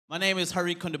My name is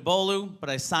Hari Kondabolu, but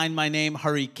I signed my name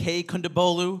Hari K.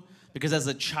 Kondabolu because as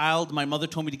a child, my mother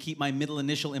told me to keep my middle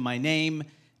initial in my name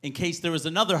in case there was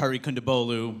another Hari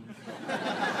Kondabolu.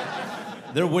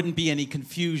 There wouldn't be any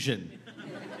confusion.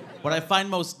 What I find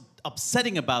most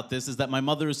upsetting about this is that my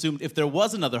mother assumed if there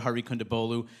was another Hari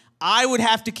Kondabolu, I would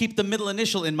have to keep the middle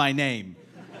initial in my name.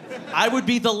 I would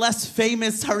be the less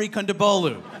famous Hari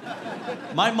Kondabolu.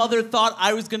 My mother thought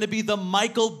I was going to be the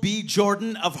Michael B.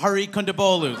 Jordan of Hari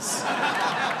Kondabolus.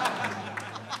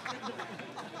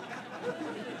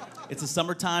 It's the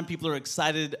summertime. People are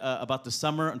excited about the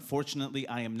summer. Unfortunately,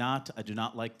 I am not. I do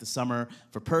not like the summer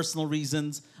for personal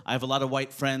reasons. I have a lot of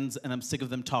white friends, and I'm sick of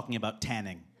them talking about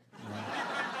tanning.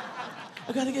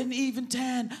 I gotta get an even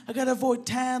tan. I gotta avoid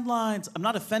tan lines. I'm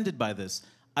not offended by this.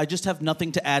 I just have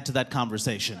nothing to add to that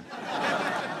conversation.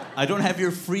 I don't have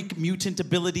your freak mutant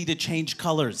ability to change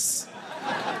colors.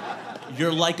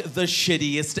 You're like the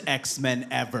shittiest X-Men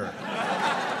ever.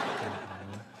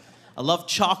 I love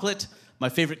chocolate. My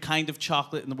favorite kind of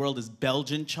chocolate in the world is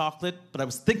Belgian chocolate, but I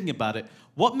was thinking about it.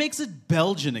 What makes it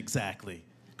Belgian exactly?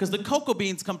 Because the cocoa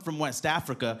beans come from West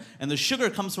Africa, and the sugar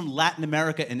comes from Latin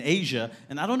America and Asia,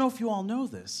 and I don't know if you all know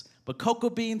this, but cocoa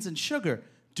beans and sugar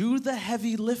do the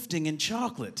heavy lifting in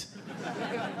chocolate.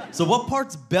 So what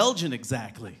part's Belgian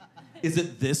exactly? Is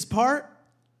it this part?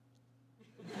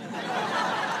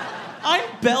 I'm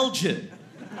Belgian.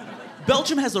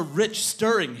 Belgium has a rich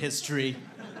stirring history.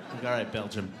 All right,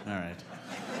 Belgium, all right.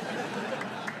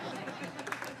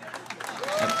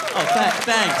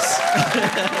 Thanks.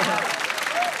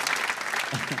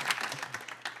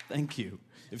 Thank you.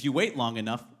 If you wait long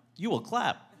enough, you will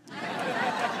clap.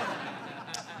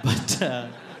 But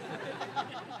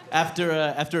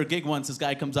after a gig once, this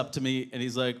guy comes up to me and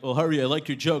he's like, "Oh, Hari, I like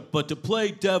your joke, but to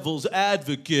play devil's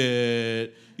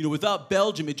advocate, you know, without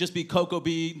Belgium, it'd just be cocoa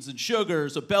beans and sugar,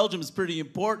 so Belgium is pretty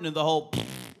important in the whole..."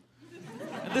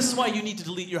 And this is why you need to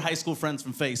delete your high school friends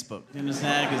from Facebook. You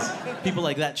understand? Because people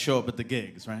like that show up at the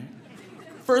gigs, right?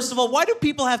 First of all, why do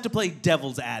people have to play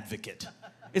devil's advocate?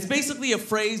 It's basically a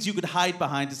phrase you could hide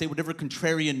behind to say whatever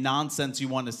contrarian nonsense you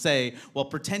want to say while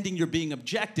pretending you're being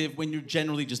objective when you're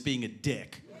generally just being a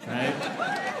dick, right?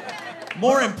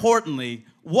 More importantly,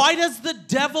 why does the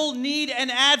devil need an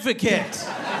advocate?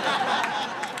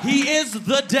 He is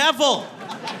the devil.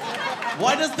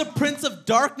 Why does the Prince of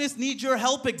Darkness need your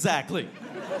help exactly?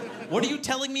 What are you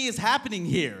telling me is happening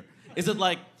here? Is it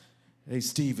like, "Hey,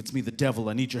 Steve, it's me, the devil.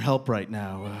 I need your help right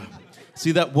now.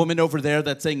 See that woman over there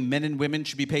that's saying men and women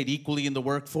should be paid equally in the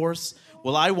workforce?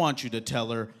 Well, I want you to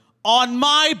tell her, on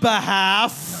my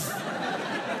behalf."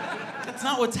 That's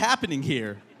not what's happening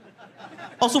here.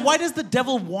 Also, why does the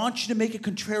devil want you to make a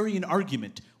contrarian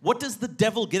argument? What does the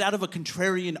devil get out of a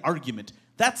contrarian argument?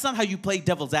 That's not how you play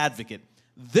devil's advocate.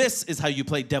 This is how you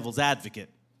play devil's advocate.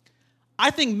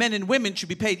 I think men and women should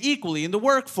be paid equally in the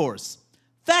workforce.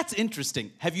 That's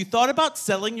interesting. Have you thought about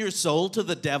selling your soul to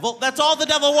the devil? That's all the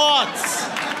devil wants.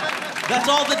 That's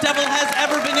all the devil has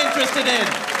ever been interested in.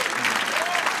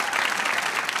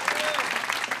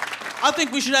 I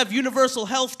think we should have universal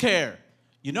health care.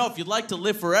 You know, if you'd like to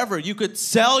live forever, you could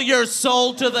sell your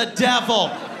soul to the devil.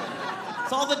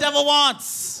 That's all the devil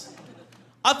wants.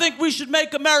 I think we should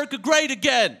make America great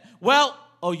again. Well,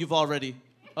 oh, you've already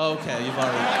done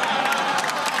it.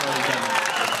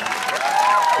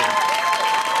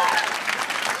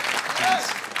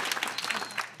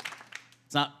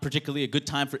 It's not particularly a good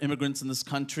time for immigrants in this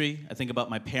country. I think about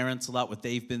my parents a lot, what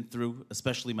they've been through,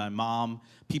 especially my mom.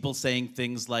 People saying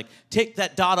things like, "Take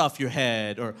that dot off your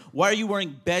head," or "Why are you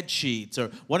wearing bed sheets?"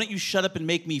 or "Why don't you shut up and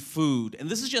make me food?" And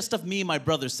this is just stuff me and my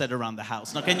brother said around the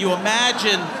house. Now, can you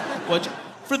imagine what...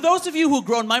 For those of you who are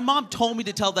grown, my mom told me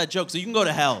to tell that joke, so you can go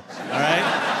to hell, all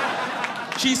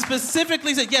right? She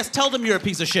specifically said, "Yes, tell them you're a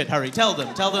piece of shit, Hari. Tell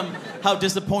them. Tell them how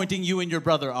disappointing you and your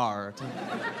brother are.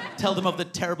 Tell them of the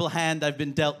terrible hand I've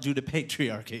been dealt due to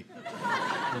patriarchy."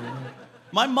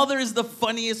 My mother is the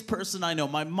funniest person I know.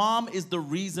 My mom is the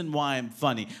reason why I'm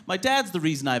funny. My dad's the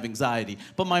reason I have anxiety.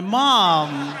 But my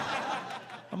mom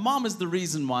is the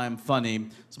reason why I'm funny.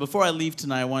 So before I leave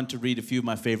tonight, I wanted to read a few of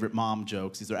my favorite mom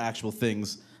jokes. These are actual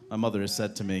things my mother has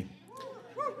said to me.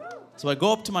 So I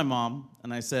go up to my mom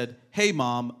and I said, "Hey,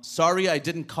 Mom, sorry I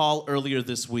didn't call earlier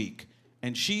this week."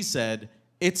 And she said,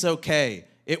 "It's okay.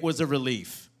 It was a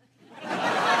relief."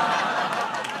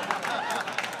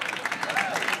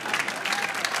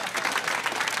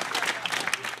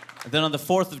 And then on the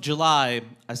 4th of July,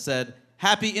 I said,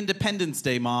 "Happy Independence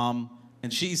Day, Mom."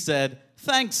 And she said,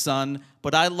 "Thanks, son,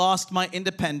 but I lost my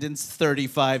independence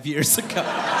 35 years ago."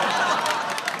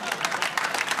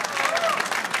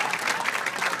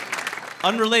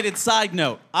 Unrelated side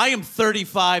note, I am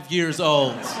 35 years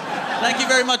old. Thank you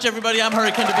very much, everybody. I'm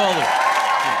Hari Kondabolu.